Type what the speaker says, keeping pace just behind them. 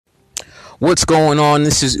What's going on?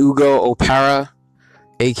 This is Ugo Opara,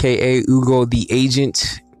 aka Ugo the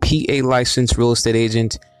Agent, PA licensed real estate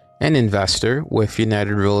agent and investor with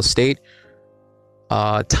United Real Estate.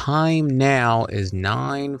 Time now is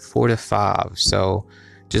 9:45, so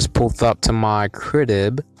just pulled up to my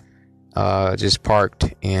crib, just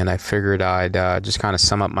parked, and I figured I'd just kind of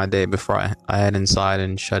sum up my day before I head inside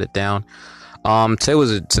and shut it down. Today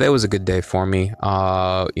was a good day for me.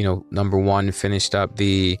 Number one, finished up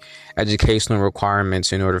the educational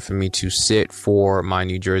requirements in order for me to sit for my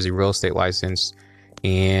New Jersey real estate license.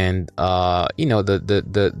 And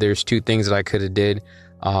there's two things that I could have did.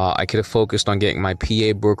 I could have focused on getting my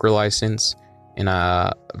PA broker license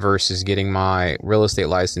versus getting my real estate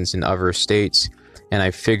license in other states. And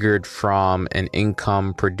I figured from an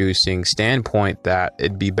income producing standpoint that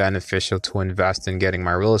it'd be beneficial to invest in getting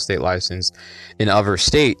my real estate license in other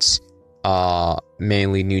states,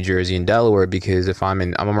 mainly New Jersey and Delaware, because if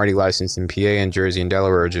I'm already licensed in PA, and Jersey and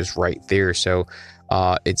Delaware are just right there. So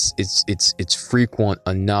it's frequent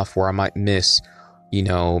enough where I might miss,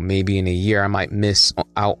 maybe in a year I might miss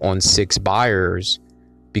out on 6 buyers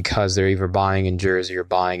because they're either buying in Jersey or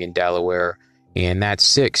buying in Delaware. And that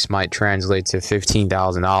 6 might translate to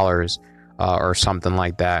 $15,000 or something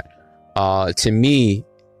like that. To me,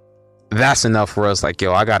 that's enough for us. Like,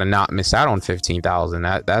 I gotta not miss out on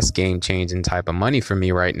 $15,000. That's game changing type of money for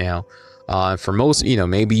me right now. For most,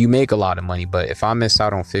 maybe you make a lot of money, but if I miss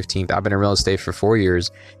out on 15, I've been in real estate for 4 years.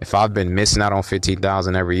 If I've been missing out on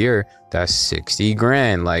 15,000 every year, that's 60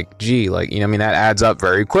 grand. Like, that adds up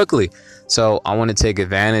very quickly. So I want to take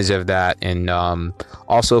advantage of that. And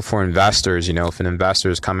also for investors, if an investor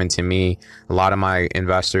is coming to me, a lot of my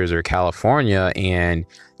investors are California, and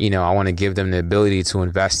I want to give them the ability to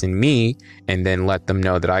invest in me and then let them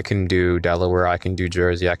know that I can do Delaware, I can do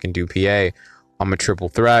Jersey, I can do PA. I'm a triple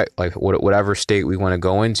threat. Like, whatever state we want to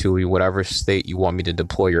go into, whatever state you want me to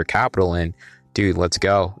deploy your capital in, dude, let's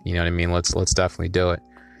go. You know what I mean? Let's definitely do it.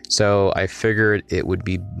 So I figured it would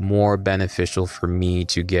be more beneficial for me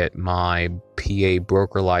to get my PA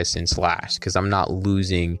broker license last, because I'm not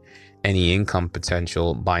losing any income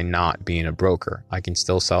potential by not being a broker. I can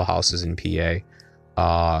still sell houses in PA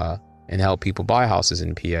and help people buy houses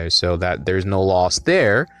in PA, so that there's no loss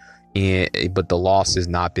there. But the loss is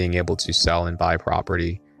not being able to sell and buy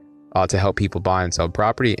property, to help people buy and sell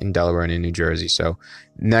property in Delaware and in New Jersey. So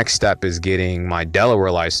next step is getting my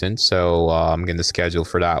Delaware license. So I'm going to schedule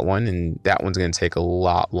for that one, and that one's going to take a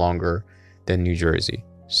lot longer than New Jersey.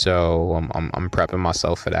 So I'm prepping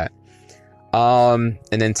myself for that. And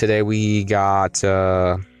then today we got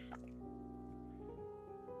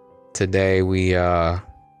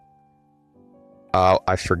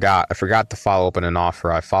I forgot to follow up on an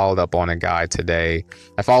offer. I followed up on a guy today.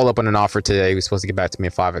 I followed up on an offer today. He was supposed to get back to me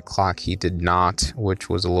at 5 o'clock. He did not, which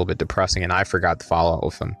was a little bit depressing, and I forgot to follow up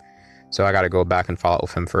with him. So I got to go back and follow up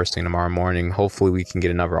with him first thing tomorrow morning. Hopefully we can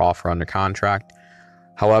get another offer under contract.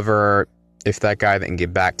 However, if that guy didn't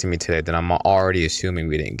get back to me today, then I'm already assuming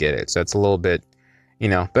we didn't get it. So it's a little bit,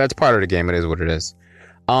 but that's part of the game. It is what it is.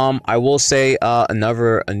 I will say a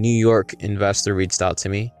New York investor reached out to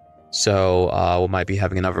me. So we might be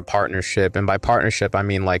having another partnership, and by partnership I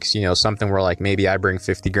mean something where like maybe I bring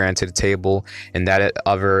 50 grand to the table and that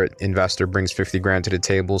other investor brings 50 grand to the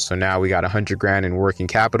table. So now we got 100 grand in working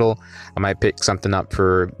capital. I might pick something up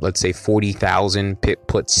for, let's say, 40,000,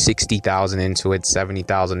 put 60,000 into it,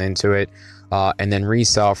 70,000 into it, and then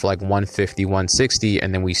resell for like 150, 160,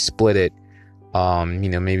 and then we split it.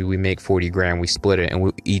 Maybe we make 40 grand, we split it, and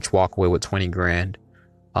we each walk away with 20 grand.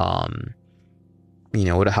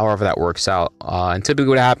 However that works out. And typically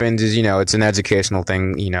what happens is, it's an educational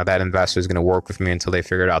thing. That investor is going to work with me until they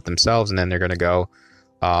figure it out themselves. And then they're going to go,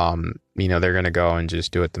 they're going to go and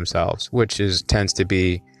just do it themselves, which tends to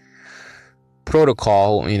be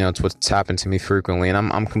protocol. It's what's happened to me frequently. And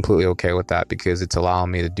I'm completely okay with that, because it's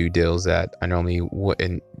allowing me to do deals that I normally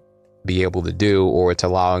wouldn't be able to do, or it's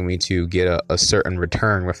allowing me to get a certain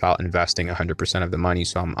return without investing 100% of the money.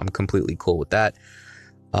 So I'm completely cool with that.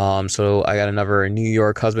 So I got another New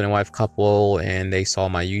York husband and wife couple, and they saw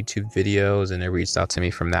my YouTube videos and they reached out to me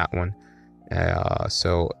from that one.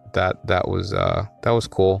 So that was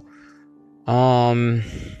cool.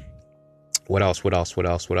 What else? We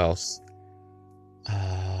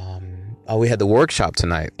had the workshop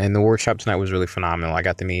tonight, and the workshop tonight was really phenomenal. I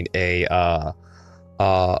got to meet a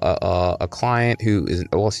client who is,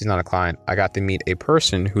 well, she's not a client. I got to meet a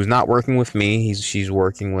person who's not working with me. She's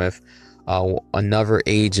working with another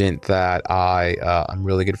agent that I'm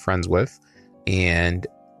really good friends with, and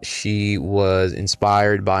she was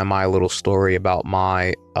inspired by my little story about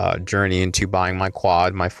my journey into buying my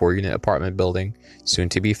quad, my 4-unit apartment building, soon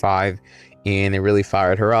to be 5, and it really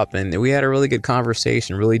fired her up. And we had a really good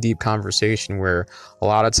conversation, really deep conversation, where a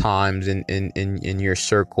lot of times in your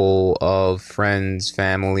circle of friends,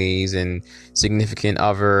 families, and significant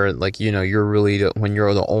other, like, you're really when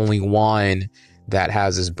you're the only one that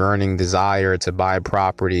has this burning desire to buy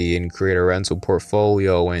property and create a rental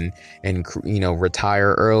portfolio and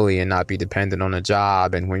retire early and not be dependent on a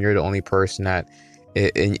job. And when you're the only person that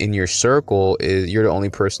in your circle you're the only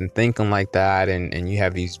person thinking like that, and you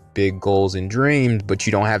have these big goals and dreams, but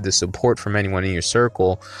you don't have the support from anyone in your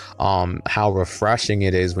circle, how refreshing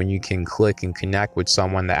it is when you can click and connect with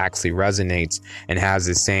someone that actually resonates and has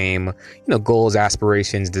the same goals,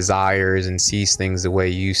 aspirations, desires, and sees things the way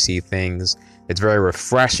you see things. It's very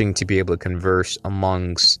refreshing to be able to converse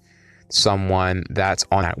amongst someone that's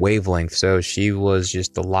on that wavelength. So she was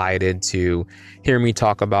just delighted to hear me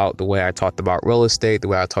talk about the way I talked about real estate, the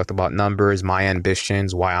way I talked about numbers, my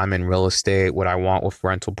ambitions, why I'm in real estate, what I want with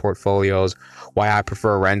rental portfolios, why I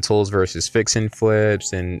prefer rentals versus fix and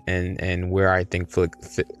flips, and where I think fix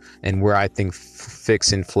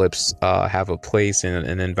and flips have a place in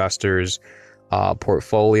an investor's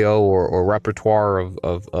portfolio or repertoire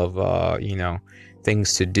of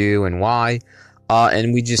things to do and why.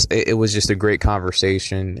 And it was just a great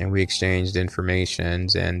conversation, and we exchanged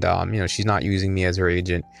informations, and she's not using me as her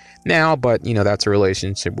agent now, but that's a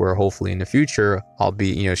relationship where hopefully in the future I'll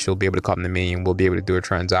be, she'll be able to come to me and we'll be able to do a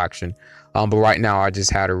transaction. But right now I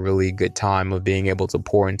just had a really good time of being able to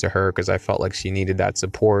pour into her, because I felt like she needed that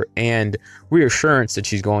support and reassurance that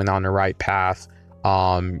she's going on the right path,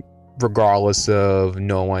 regardless of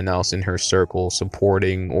no one else in her circle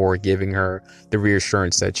supporting or giving her the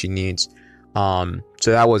reassurance that she needs. So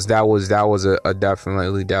that was a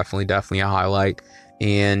definitely a highlight.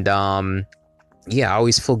 And I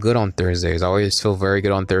always feel good on Thursdays. I always feel very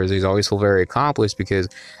good on Thursdays. I always feel very accomplished, because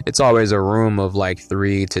it's always a room of like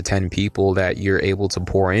 3 to 10 people that you're able to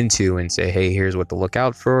pour into and say, hey, here's what to look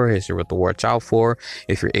out for, here's what to watch out for.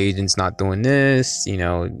 If your agent's not doing this,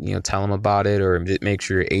 tell them about it, or make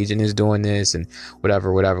sure your agent is doing this, and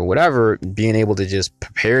whatever. Being able to just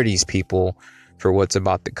prepare these people for what's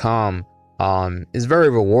about to come is very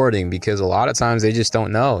rewarding, because a lot of times they just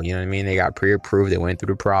don't know. They got pre-approved, they went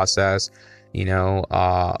through the process,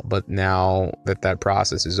 but now that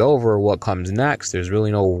process is over, what comes next? There's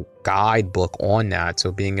really no guidebook on that.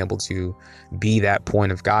 So being able to be that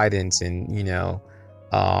point of guidance and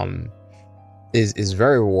is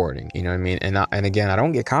very rewarding. And again, I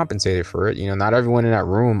don't get compensated for it. Not everyone in that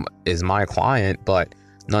room is my client, but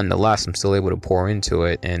nonetheless, I'm still able to pour into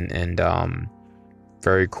it, and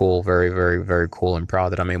very cool, very, very, very cool, and proud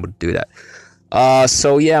that I'm able to do that. I'm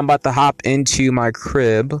about to hop into my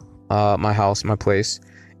crib, my house, my place,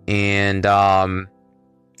 and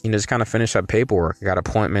just kind of finish up paperwork. I got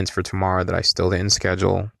appointments for tomorrow that I still didn't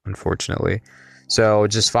schedule, unfortunately. So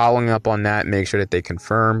just following up on that, make sure that they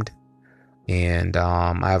confirmed. And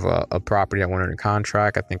I have a property I went under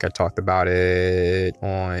contract. I think I talked about it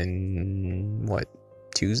on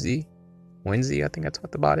Wednesday. I think I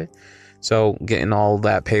talked about it. So getting all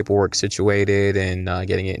that paperwork situated and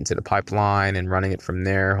getting it into the pipeline and running it from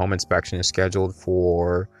there. Home inspection is scheduled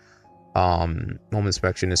for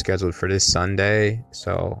this Sunday.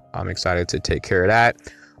 So I'm excited to take care of that.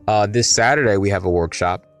 This Saturday we have a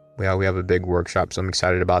workshop. We have a big workshop, so I'm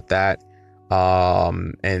excited about that.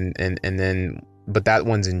 But that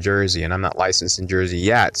one's in Jersey, and I'm not licensed in Jersey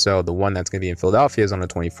yet. So the one that's going to be in Philadelphia is on the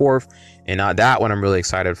 24th, and that one I'm really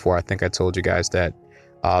excited for. I think I told you guys that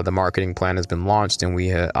the marketing plan has been launched, and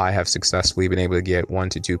I have successfully been able to get 1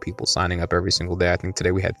 to 2 people signing up every single day. I think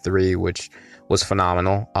today we had 3, which was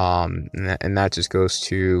phenomenal. And that just goes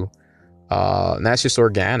to and that's just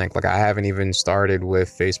organic. Like, I haven't even started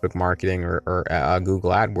with Facebook marketing or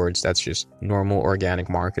Google AdWords. That's just normal organic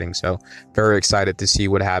marketing. So very excited to see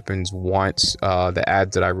what happens once the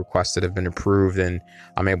ads that I requested have been approved, and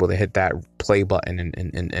I'm able to hit that play button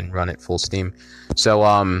and run it full steam. So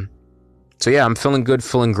I'm feeling good,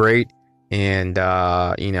 feeling great. And,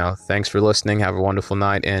 thanks for listening. Have a wonderful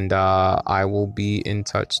night. And I will be in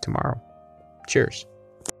touch tomorrow. Cheers.